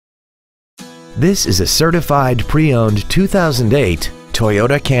This is a certified pre-owned 2008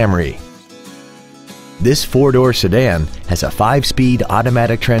 Toyota Camry. This four-door sedan has a 5-speed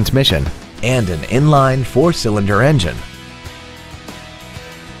automatic transmission and an inline 4-cylinder engine.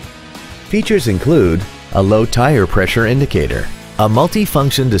 Features include a low tire pressure indicator, a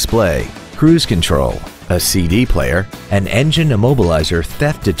multi-function display, cruise control, a CD player, an engine immobilizer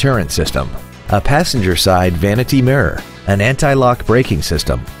theft deterrent system, a passenger side vanity mirror, an anti-lock braking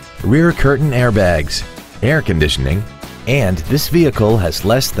system, rear curtain airbags, air conditioning, and this vehicle has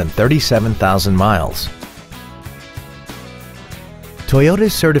less than 37,000 miles.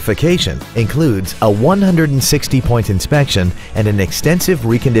 Toyota's certification includes a 160-point inspection and an extensive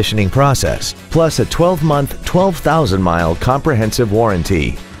reconditioning process, plus a 12-month, 12,000-mile comprehensive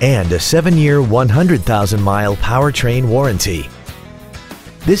warranty and a 7-year, 100,000-mile powertrain warranty.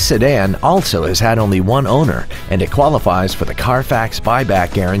 This sedan also has had only one owner and it qualifies for the Carfax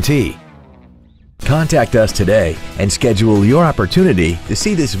buyback guarantee. Contact us today and schedule your opportunity to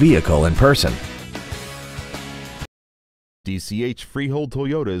see this vehicle in person. DCH Freehold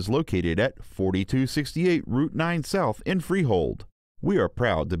Toyota is located at 4268 Route 9 South in Freehold. We are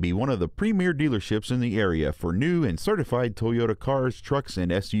proud to be one of the premier dealerships in the area for new and certified Toyota cars, trucks,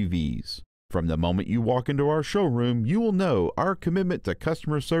 and SUVs. From the moment you walk into our showroom, you will know our commitment to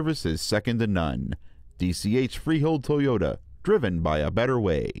customer service is second to none. DCH Freehold Toyota, driven by a better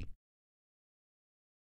way.